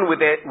get on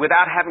with it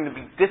without having to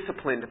be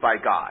disciplined by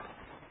God.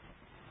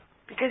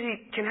 Because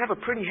He can have a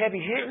pretty heavy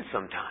hand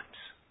sometimes.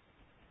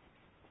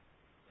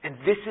 And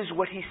this is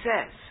what He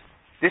says.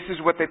 This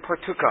is what they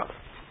partook of.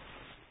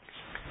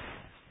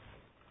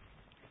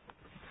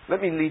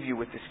 Let me leave you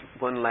with this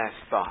one last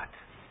thought.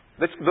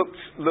 Let's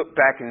look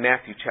back in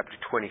Matthew chapter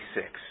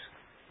 26.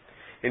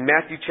 In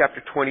Matthew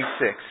chapter 26,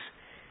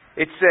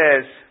 it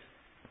says,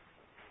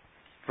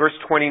 verse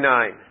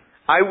 29,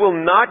 I will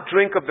not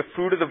drink of the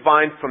fruit of the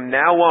vine from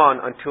now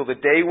on until the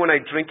day when I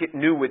drink it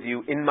new with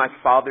you in my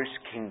Father's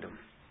kingdom.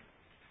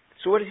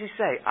 So what does He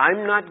say?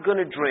 I'm not going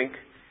to drink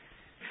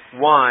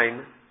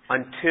wine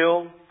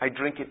until I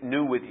drink it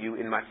new with you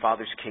in my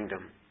Father's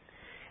kingdom.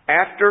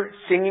 After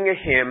singing a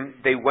hymn,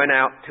 they went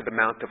out to the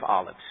Mount of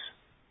Olives.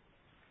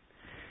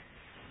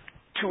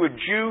 To a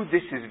Jew,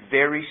 this is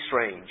very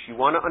strange. You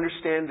want to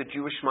understand the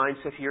Jewish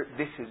mindset here?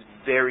 This is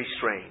very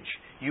strange.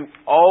 You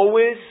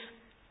always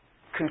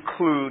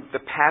conclude the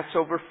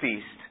Passover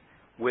feast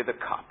with a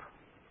cup.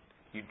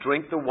 You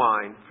drink the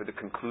wine for the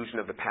conclusion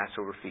of the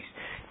Passover feast.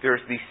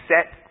 There's these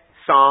set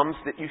psalms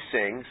that you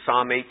sing,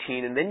 Psalm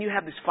 18, and then you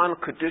have this final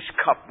Kiddush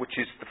cup, which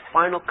is the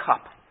final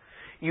cup.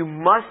 You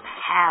must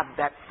have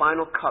that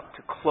final cup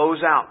to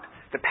close out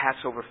the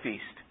Passover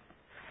feast.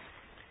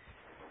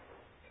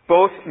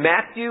 Both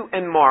Matthew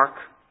and Mark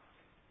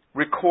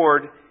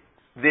record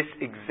this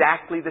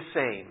exactly the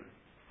same.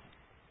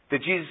 That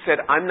Jesus said,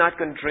 I'm not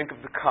going to drink of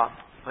the cup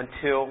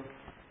until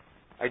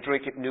I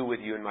drink it new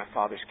with you in my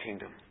Father's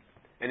kingdom.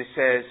 And it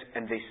says,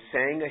 and they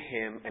sang a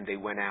hymn and they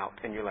went out.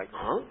 And you're like,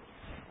 huh?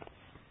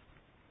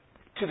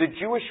 To the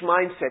Jewish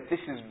mindset, this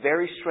is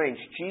very strange.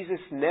 Jesus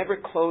never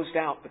closed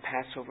out the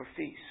Passover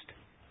feast.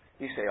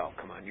 You say, oh,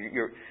 come on,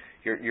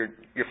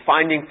 you're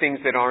finding things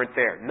that aren't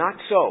there. Not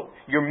so.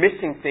 You're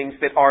missing things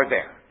that are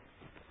there.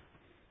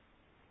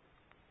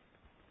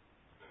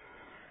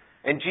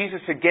 And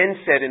Jesus again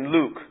said in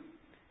Luke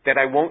that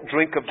I won't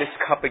drink of this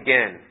cup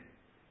again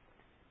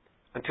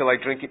until I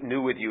drink it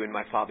new with you in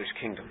my Father's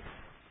kingdom.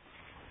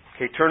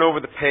 Okay, turn over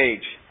the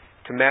page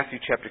to Matthew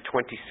chapter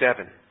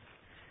 27.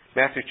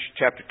 Matthew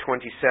chapter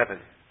 27,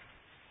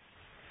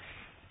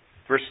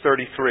 verse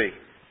 33.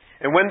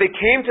 And when they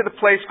came to the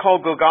place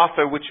called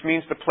Golgotha, which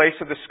means the place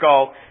of the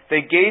skull,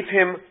 they gave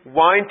him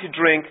wine to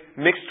drink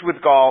mixed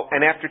with gall,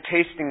 and after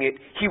tasting it,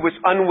 he was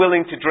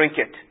unwilling to drink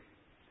it.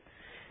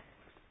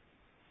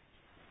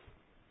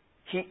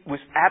 He was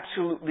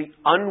absolutely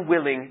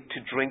unwilling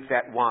to drink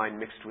that wine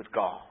mixed with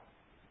gall.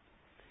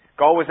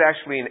 Gall was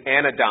actually an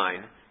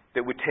anodyne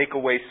that would take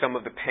away some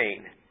of the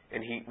pain.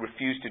 And he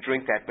refused to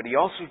drink that. But he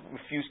also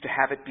refused to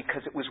have it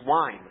because it was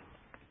wine.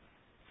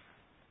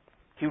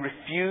 He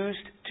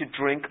refused to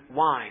drink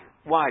wine.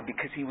 Why?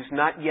 Because he was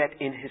not yet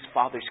in his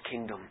Father's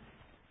kingdom.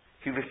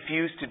 He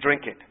refused to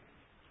drink it.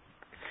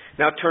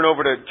 Now turn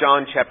over to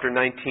John chapter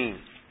 19.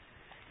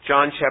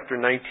 John chapter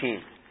 19.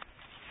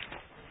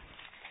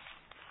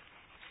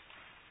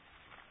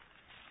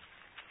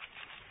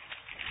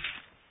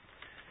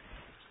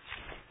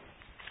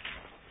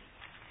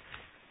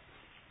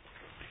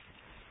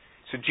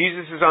 So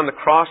Jesus is on the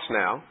cross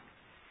now.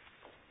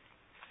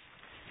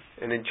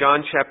 And in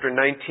John chapter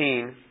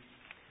 19,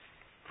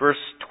 verse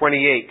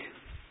 28.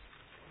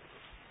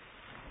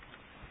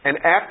 And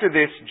after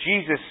this,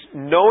 Jesus,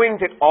 knowing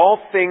that all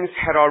things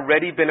had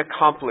already been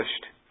accomplished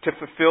to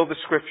fulfill the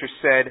Scripture,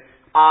 said,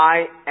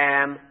 I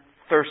am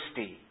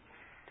thirsty.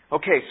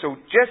 Okay, so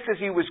just as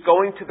he was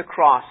going to the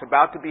cross,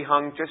 about to be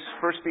hung, just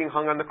first being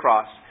hung on the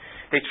cross,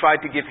 they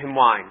tried to give him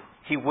wine.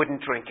 He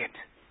wouldn't drink it.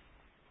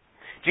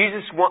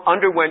 Jesus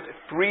underwent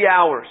 3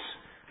 hours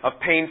of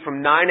pain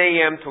from 9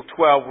 a.m. till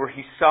 12 where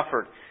he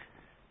suffered.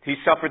 He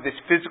suffered this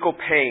physical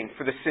pain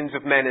for the sins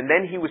of men. And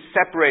then he was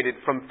separated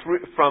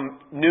from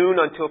noon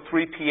until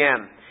 3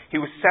 p.m. He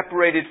was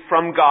separated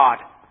from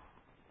God.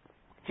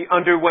 He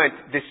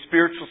underwent this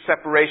spiritual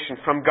separation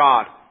from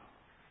God.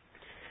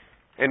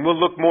 And we'll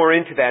look more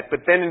into that.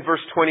 But then in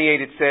verse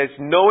 28 it says,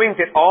 knowing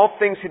that all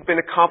things had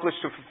been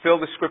accomplished to fulfill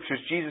the Scriptures,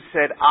 Jesus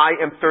said,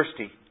 I am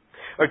thirsty.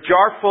 A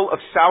jar full of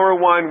sour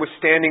wine was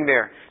standing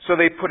there. So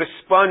they put a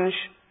sponge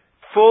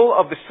full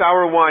of the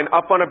sour wine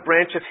up on a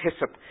branch of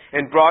hyssop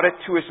and brought it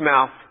to his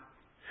mouth.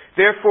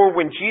 Therefore,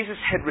 when Jesus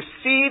had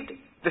received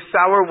the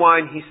sour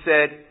wine, he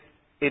said,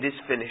 it is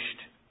finished.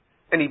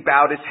 And he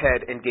bowed his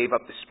head and gave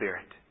up the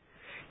spirit.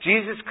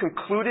 Jesus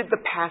concluded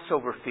the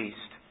Passover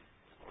feast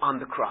on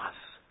the cross.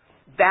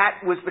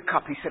 That was the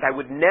cup. He said, I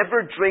would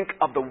never drink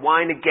of the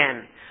wine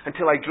again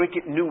until I drink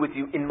it new with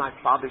you in my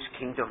Father's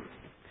kingdom.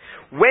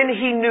 When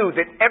he knew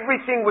that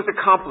everything was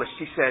accomplished,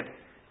 he said,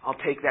 I'll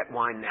take that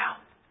wine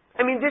now.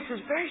 I mean, this is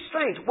very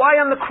strange.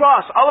 Why on the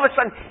cross? All of a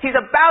sudden, he's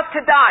about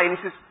to die, and he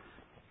says,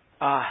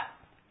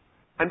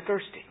 I'm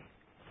thirsty.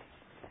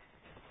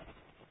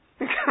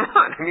 Come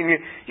on. I mean,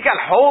 you got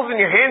holes in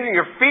your hands and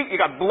your feet. You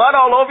got blood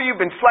all over you.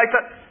 You've been sliced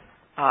up.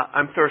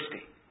 I'm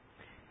thirsty.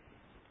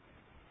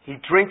 He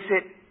drinks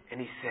it, and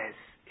he says,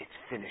 it's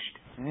finished.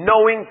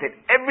 Knowing that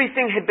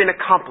everything had been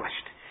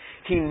accomplished,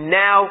 he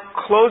now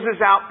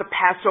closes out the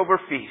Passover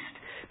feast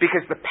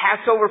Because the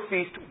Passover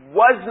feast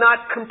was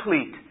not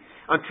complete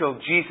until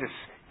Jesus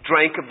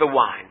drank of the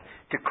wine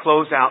to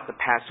close out the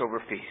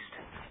Passover feast.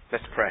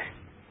 Let's pray.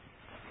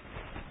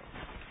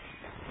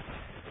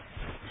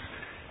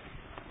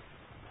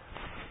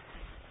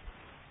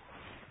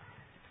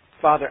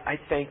 Father, I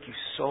thank you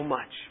so much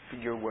for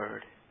your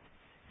word.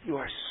 You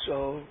are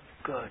so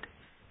good.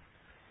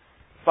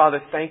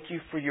 Father, thank you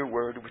for your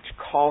word which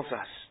calls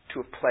us to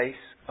a place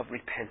of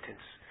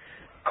repentance.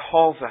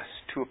 Calls us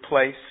to a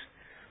place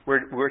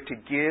where we're to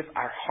give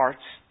our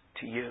hearts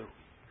to you.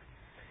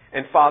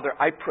 And Father,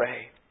 I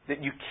pray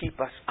that you keep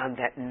us on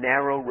that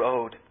narrow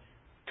road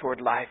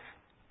toward life.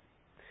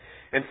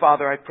 And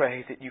Father, I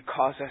pray that you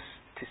cause us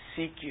to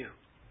seek you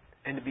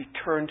and to be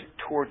turned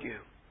toward you.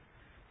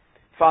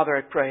 Father,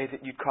 I pray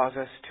that you cause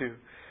us to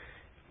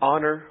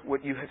honor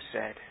what you have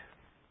said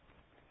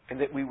and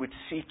that we would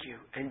seek you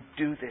and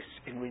do this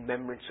in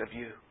remembrance of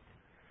you.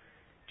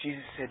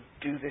 Jesus said,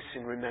 do this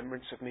in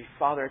remembrance of me.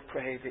 Father, I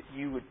pray that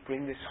you would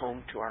bring this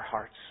home to our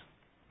hearts.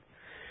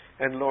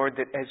 And Lord,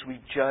 that as we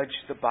judge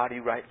the body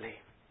rightly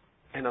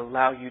and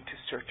allow you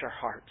to search our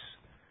hearts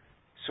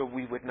so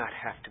we would not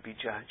have to be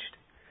judged.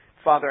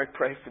 Father, I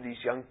pray for these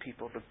young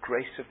people, the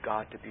grace of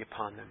God to be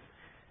upon them.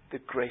 The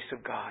grace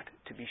of God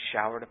to be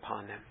showered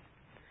upon them.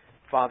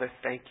 Father,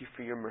 thank you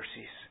for your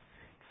mercies.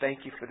 Thank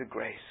you for the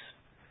grace.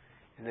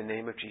 In the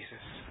name of Jesus,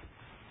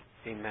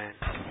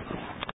 amen.